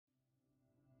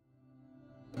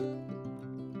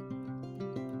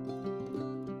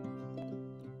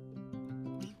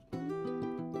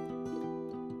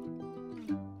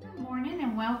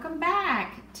Welcome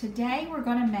back. Today we're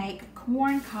going to make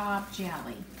corn cob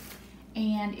jelly,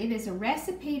 and it is a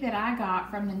recipe that I got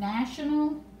from the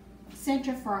National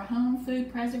Center for Home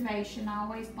Food Preservation. I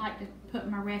always like to put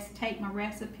take my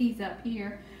recipes up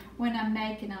here when I'm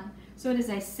making them, so it is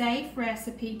a safe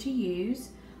recipe to use.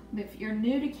 If you're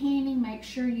new to canning, make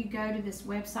sure you go to this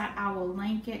website. I will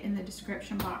link it in the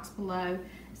description box below.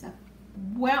 It's a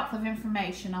wealth of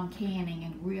information on canning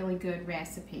and really good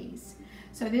recipes.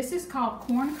 So this is called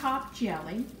corn cob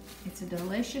jelly. It's a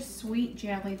delicious sweet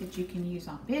jelly that you can use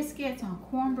on biscuits, on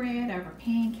cornbread, over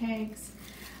pancakes.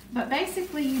 But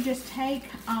basically you just take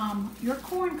your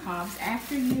corn cobs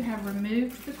after you have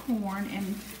removed the corn,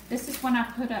 and this is when I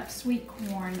put up sweet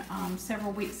corn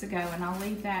several weeks ago, and I'll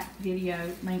leave that video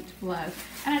linked below.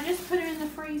 And I just put it in the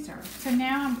freezer. So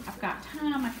now I've got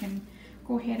time, I can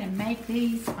go ahead and make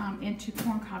these into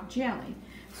corn cob jelly.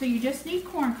 So you just need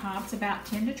corn cobs, about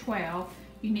 10 to 12.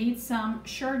 You need some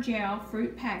Sure Gel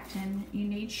fruit pectin. You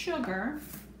need sugar.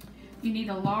 You need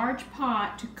a large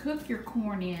pot to cook your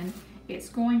corn in. It's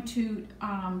going to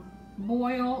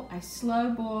boil, a slow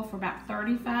boil for about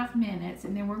 35 minutes,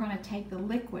 and then we're going to take the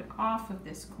liquid off of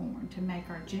this corn to make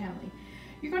our jelly.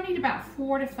 You're going to need about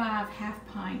 4 to 5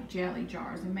 half-pint jelly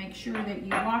jars, and make sure that you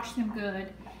wash them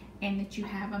good and that you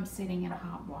have them sitting in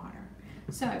hot water.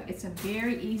 So it's a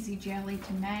very easy jelly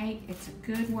to make. It's a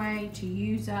good way to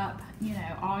use up, you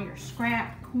know, all your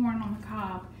scrap corn on the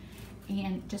cob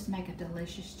and just make a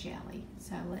delicious jelly.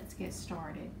 So let's get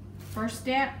started. First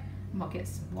step, I'm gonna get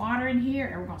some water in here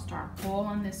and we're gonna start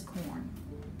boiling this corn.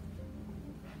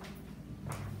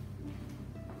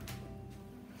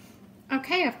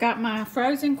 Okay, I've got my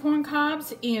frozen corn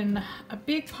cobs in a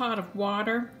big pot of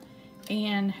water,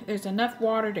 and there's enough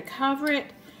water to cover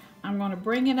it. I'm going to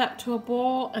bring it up to a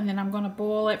boil, and then I'm going to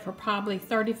boil it for probably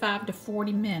 35 to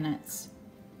 40 minutes.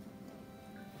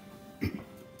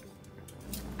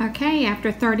 Okay,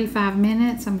 after 35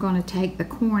 minutes, I'm going to take the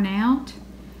corn out,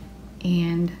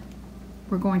 and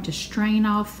we're going to strain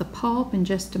off the pulp in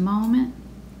just a moment.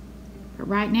 But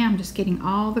right now, I'm just getting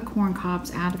all the corn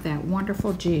cobs out of that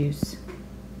wonderful juice.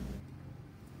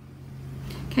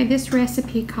 Okay, this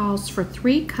recipe calls for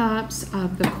 3 cups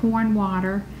of the corn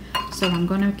water. So I'm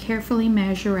going to carefully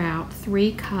measure out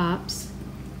 3 cups.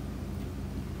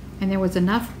 And there was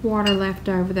enough water left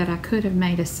over that I could have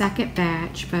made a second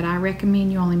batch, but I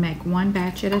recommend you only make 1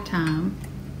 batch at a time.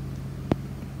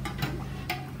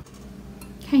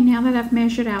 Okay, now that I've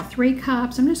measured out 3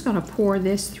 cups, I'm just going to pour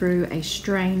this through a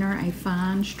strainer, a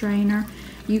fine strainer.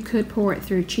 You could pour it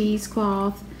through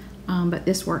cheesecloth, but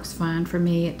this works fine for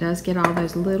me. It does get all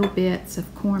those little bits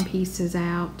of corn pieces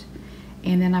out.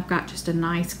 And then I've got just a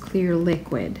nice clear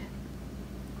liquid.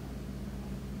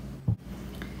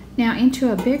 Now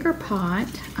into a bigger pot,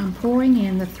 I'm pouring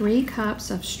in the 3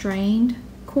 cups of strained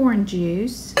corn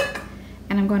juice,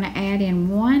 and I'm going to add in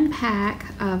 1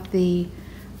 pack of the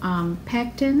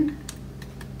pectin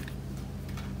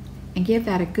and give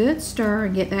that a good stir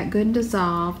and get that good and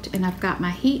dissolved. And I've got my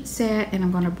heat set, and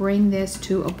I'm going to bring this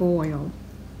to a boil.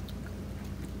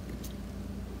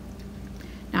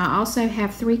 Now I also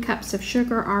have 3 cups of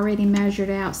sugar already measured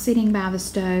out sitting by the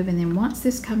stove, and then once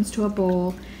this comes to a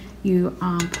boil, you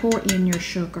pour in your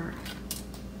sugar.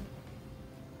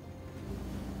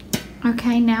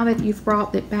 Okay, now that you've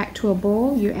brought it back to a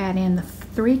boil, you add in the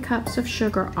 3 cups of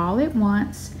sugar all at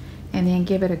once, and then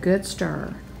give it a good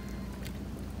stir.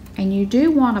 And you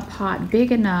do want a pot big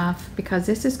enough, because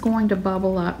this is going to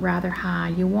bubble up rather high.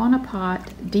 You want a pot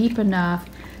deep enough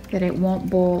that it won't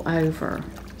boil over.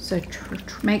 So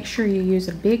make sure you use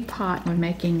a big pot when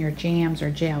making your jams or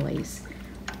jellies.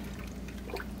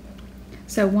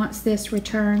 So once this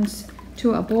returns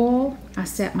to a boil, I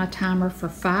set my timer for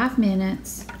 5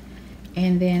 minutes,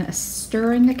 and then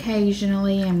stirring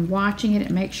occasionally and watching it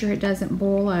and make sure it doesn't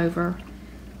boil over.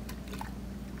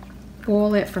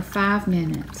 Boil it for 5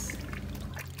 minutes.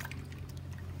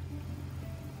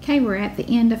 Okay, we're at the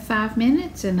end of 5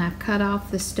 minutes, and I've cut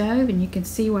off the stove, and you can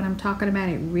see what I'm talking about.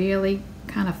 It really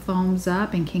kind of foams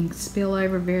up and can spill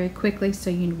over very quickly, so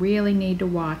you really need to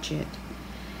watch it.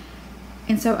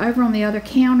 And so over on the other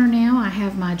counter now, I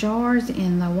have my jars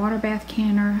in the water bath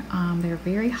canner. They're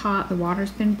very hot, the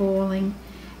water's been boiling,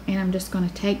 and I'm just going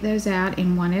to take those out,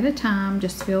 and one at a time,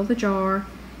 just fill the jar.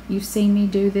 You've seen me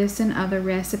do this in other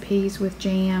recipes with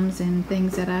jams and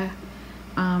things that I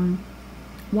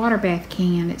water bath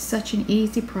can. It's such an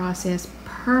easy process,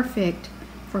 perfect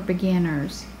for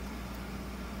beginners.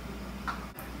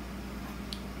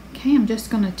 Okay, I'm just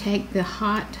going to take the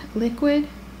hot liquid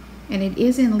And it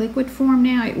is in liquid form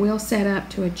now. It will set up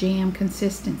to a jam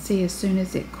consistency as soon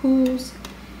as it cools.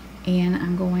 And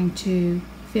I'm going to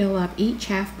fill up each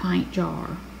half pint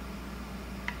jar.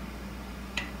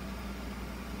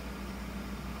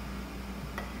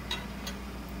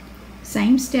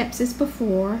 Same steps as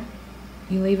before.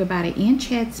 You leave about an inch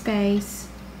head space,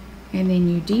 and then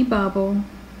you debubble,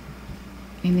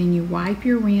 and then you wipe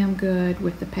your rim good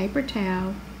with the paper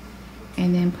towel,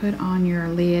 and then put on your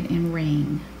lid and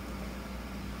ring.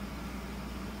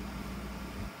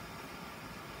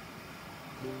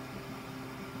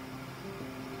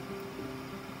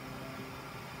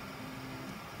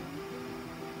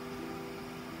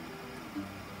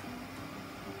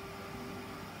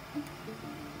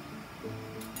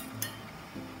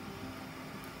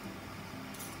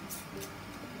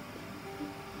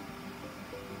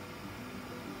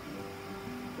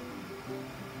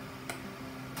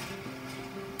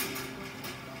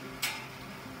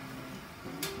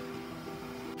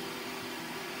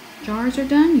 Jars are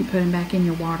done, you put them back in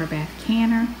your water bath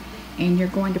canner, and you're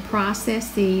going to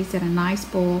process these at a nice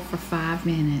boil for 5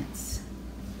 minutes.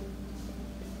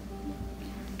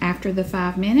 After the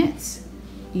 5 minutes,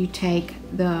 you take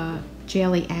the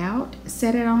jelly out,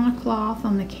 set it on a cloth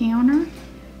on the counter,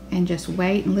 and just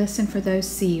wait and listen for those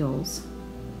seals.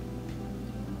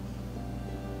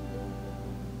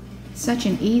 Such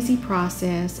an easy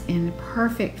process and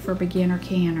perfect for beginner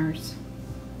canners.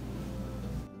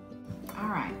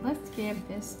 Alright, let's give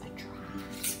this a try.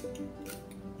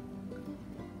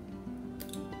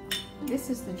 This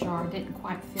is the jar, didn't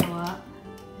quite fill up,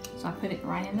 so I put it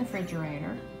right in the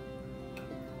refrigerator.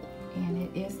 And it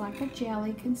is like a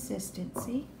jelly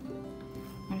consistency.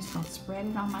 I'm just going to spread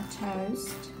it on my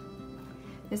toast.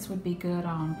 This would be good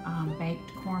on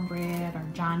baked cornbread or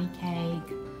Johnny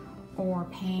cake or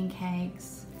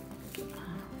pancakes.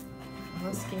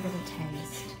 Let's give it a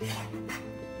taste.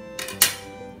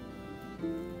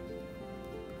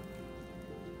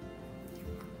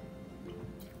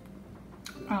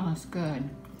 Oh, that's good.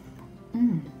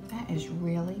 That is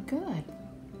really good.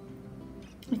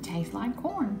 It tastes like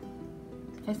corn.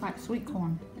 It tastes like sweet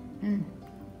corn.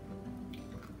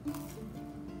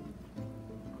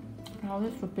 Oh,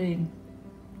 this would be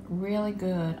really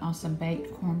good on some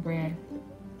baked cornbread.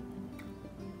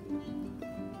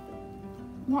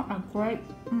 What a great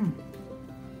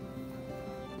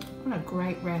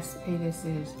recipe this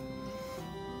is.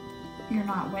 You're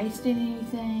not wasting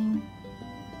anything.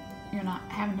 You're not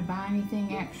having to buy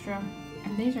anything extra.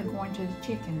 And these are going to the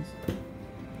chickens.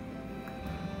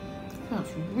 So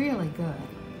it's really good.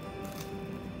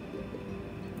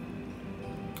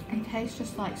 It tastes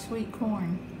just like sweet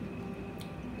corn,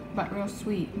 but real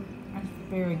sweet. It's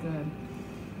very good.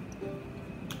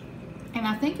 And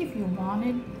I think if you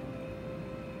wanted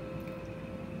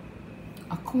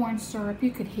a corn syrup,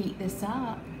 you could heat this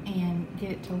up and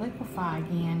get it to liquefy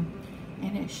again,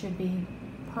 and it should be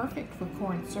perfect for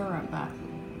corn syrup. But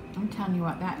I'm telling you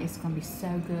what, that is going to be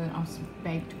so good on some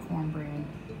baked cornbread.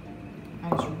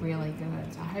 That is really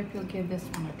good. So I hope you'll give this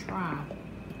one a try.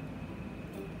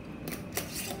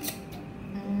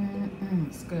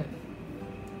 It's good.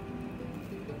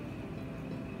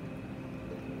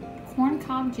 Corn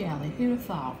Cob Jelly, who'd have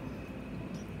thought?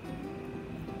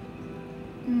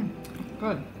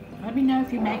 Good. Let me know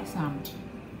if you make some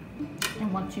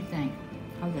and what you think,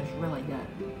 because it's really good.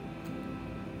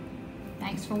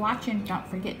 Thanks for watching. Don't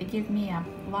forget to give me a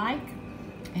like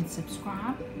and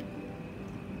subscribe.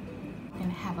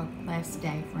 And have a blessed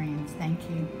day, friends. Thank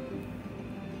you.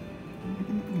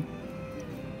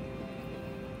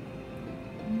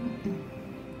 Thank you.